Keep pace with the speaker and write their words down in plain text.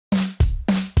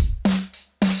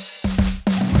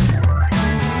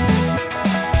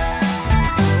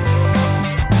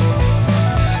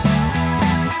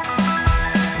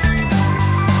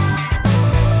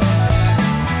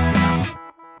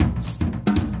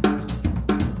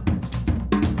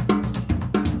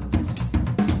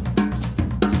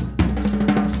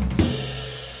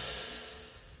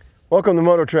Welcome to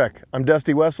MOTOTREK. I'm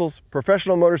Dusty Wessels,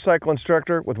 professional motorcycle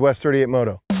instructor with West 38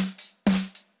 Moto.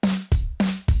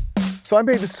 So I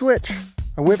made the switch.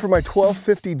 I went from my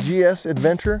 1250 GS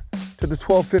Adventure to the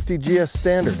 1250 GS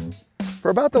Standard.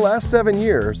 For about the last 7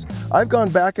 years, I've gone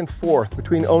back and forth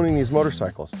between owning these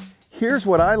motorcycles. Here's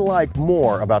what I like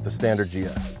more about the Standard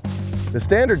GS. The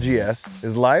Standard GS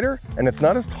is lighter and it's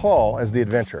not as tall as the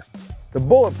Adventure. The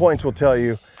bullet points will tell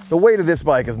you the weight of this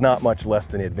bike is not much less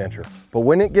than the Adventure, but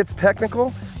when it gets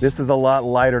technical, this is a lot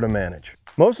lighter to manage.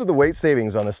 Most of the weight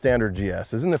savings on the Standard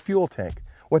GS is in the fuel tank.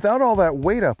 Without all that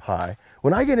weight up high,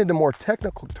 when I get into more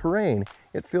technical terrain,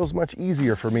 it feels much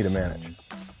easier for me to manage.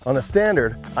 On the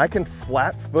Standard, I can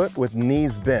flat foot with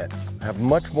knees bent. I have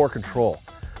much more control.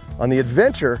 On the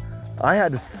Adventure, I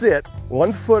had to sit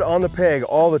 1 foot on the peg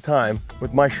all the time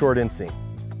with my short inseam.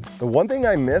 The one thing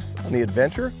I miss on the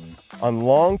Adventure on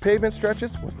long pavement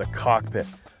stretches was the cockpit.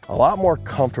 A lot more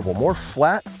comfortable, more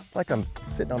flat, like I'm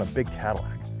sitting on a big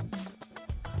Cadillac.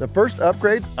 The first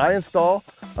upgrades I install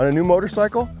on a new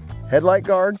motorcycle: headlight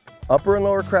guard, upper and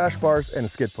lower crash bars, and a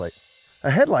skid plate.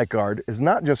 A headlight guard is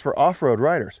not just for off-road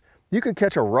riders. You could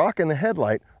catch a rock in the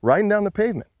headlight riding down the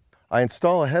pavement. I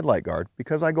install a headlight guard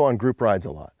because I go on group rides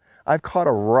a lot. I've caught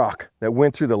a rock that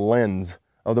went through the lens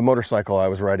of the motorcycle I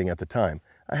was riding at the time.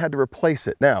 I had to replace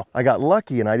it. Now, I got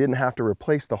lucky and I didn't have to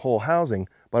replace the whole housing,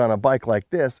 but on a bike like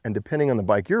this, and depending on the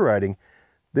bike you're riding,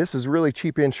 this is really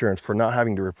cheap insurance for not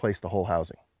having to replace the whole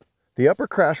housing. The upper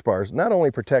crash bars not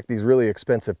only protect these really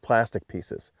expensive plastic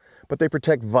pieces, but they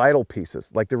protect vital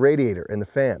pieces like the radiator and the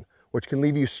fan, which can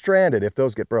leave you stranded if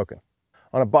those get broken.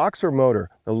 On a boxer motor,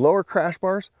 the lower crash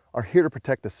bars are here to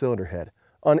protect the cylinder head.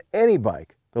 On any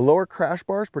bike, the lower crash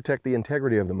bars protect the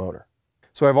integrity of the motor.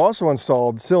 So I've also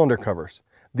installed cylinder covers.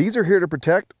 These are here to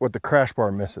protect what the crash bar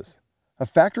misses. A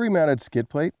factory-mounted skid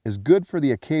plate is good for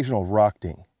the occasional rock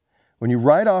ding. When you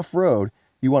ride off-road,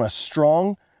 you want a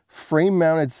strong,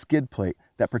 frame-mounted skid plate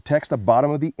that protects the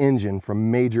bottom of the engine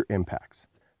from major impacts.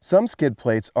 Some skid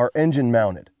plates are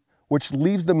engine-mounted, which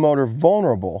leaves the motor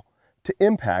vulnerable to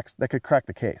impacts that could crack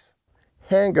the case.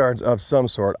 Handguards of some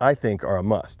sort, I think, are a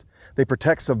must. They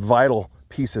protect some vital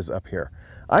pieces up here.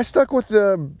 I stuck with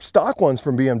the stock ones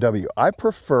from BMW. I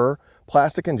prefer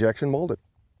plastic injection molded.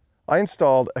 I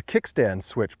installed a kickstand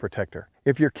switch protector.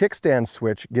 If your kickstand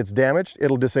switch gets damaged,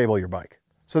 it'll disable your bike.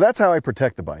 So that's how I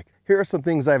protect the bike. Here are some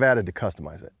things I've added to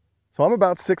customize it. So I'm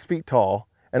about 6 feet tall,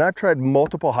 and I've tried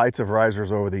multiple heights of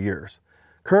risers over the years.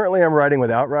 Currently, I'm riding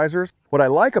without risers. What I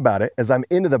like about it is I'm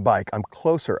into the bike, I'm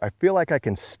closer. I feel like I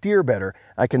can steer better.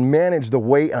 I can manage the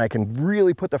weight, and I can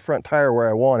really put the front tire where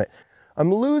I want it.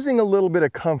 I'm losing a little bit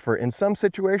of comfort in some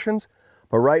situations,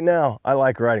 but right now I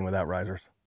like riding without risers.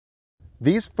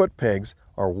 These foot pegs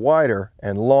are wider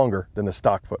and longer than the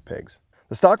stock foot pegs.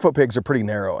 The stock foot pegs are pretty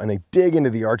narrow and they dig into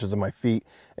the arches of my feet,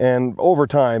 and over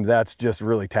time that's just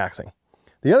really taxing.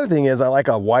 The other thing is I like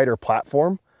a wider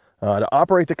platform to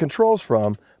operate the controls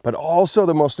from, but also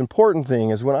the most important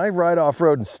thing is when I ride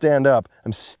off-road and stand up,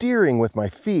 I'm steering with my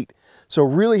feet. So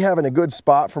really having a good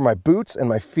spot for my boots and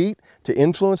my feet to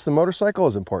influence the motorcycle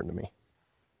is important to me.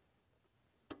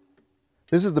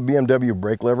 This is the BMW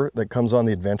brake lever that comes on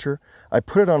the Adventure. I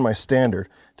put it on my Standard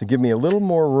to give me a little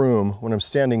more room when I'm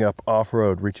standing up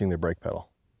off-road reaching the brake pedal.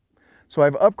 So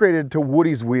I've upgraded to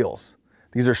Woody's wheels.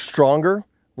 These are stronger,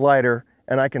 lighter,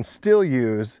 and I can still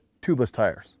use tubeless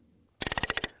tires.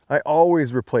 I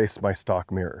always replace my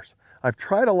stock mirrors. I've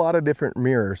tried a lot of different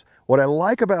mirrors. What I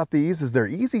like about these is they're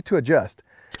easy to adjust.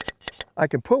 I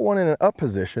can put one in an up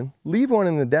position, leave one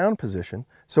in the down position,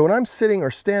 so when I'm sitting or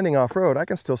standing off-road, I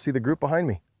can still see the group behind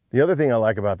me. The other thing I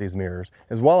like about these mirrors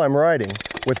is while I'm riding,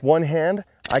 with one hand,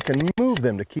 I can move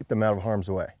them to keep them out of harm's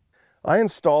way. I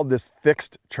installed this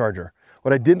fixed charger.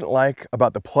 What I didn't like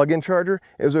about the plug-in charger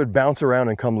is it would bounce around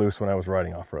and come loose when I was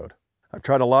riding off-road. I've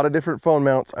tried a lot of different phone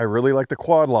mounts. I really like the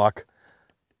quad lock.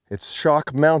 It's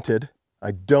shock mounted.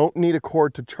 I don't need a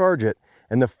cord to charge it,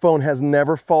 and the phone has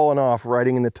never fallen off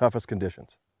riding in the toughest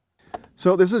conditions.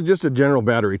 So this is just a general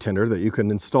battery tender that you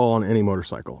can install on any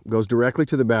motorcycle. It goes directly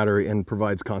to the battery and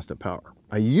provides constant power.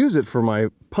 I use it for my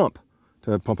pump,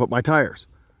 to pump up my tires.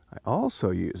 I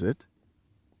also use it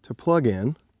to plug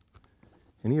in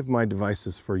any of my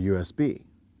devices for USB.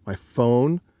 My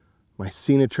phone, my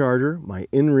Scenic charger, my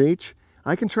InReach.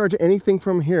 I can charge anything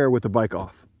from here with the bike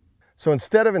off. So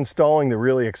instead of installing the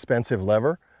really expensive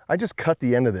lever, I just cut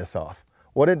the end of this off.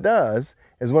 What it does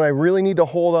is when I really need to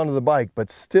hold onto the bike but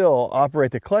still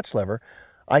operate the clutch lever,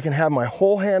 I can have my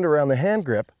whole hand around the hand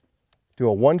grip, do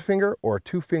a 1-finger or a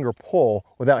 2-finger pull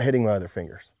without hitting my other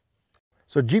fingers.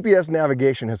 So GPS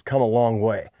navigation has come a long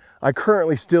way. I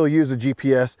currently still use a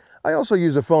GPS. I also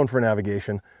use a phone for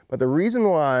navigation, but the reason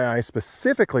why I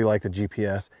specifically like the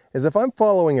GPS is if I'm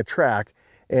following a track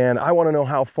and I want to know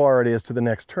how far it is to the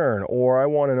next turn, or I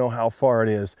want to know how far it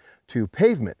is to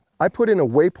pavement, I put in a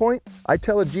waypoint, I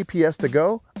tell a GPS to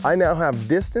go, I now have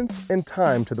distance and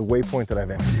time to the waypoint that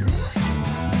I've entered.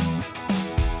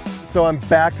 So I'm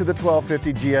back to the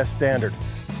 1250 GS standard.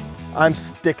 I'm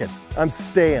sticking, I'm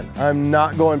staying, I'm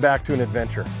not going back to an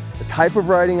adventure. The type of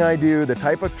riding I do, the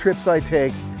type of trips I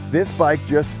take, this bike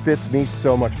just fits me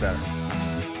so much better.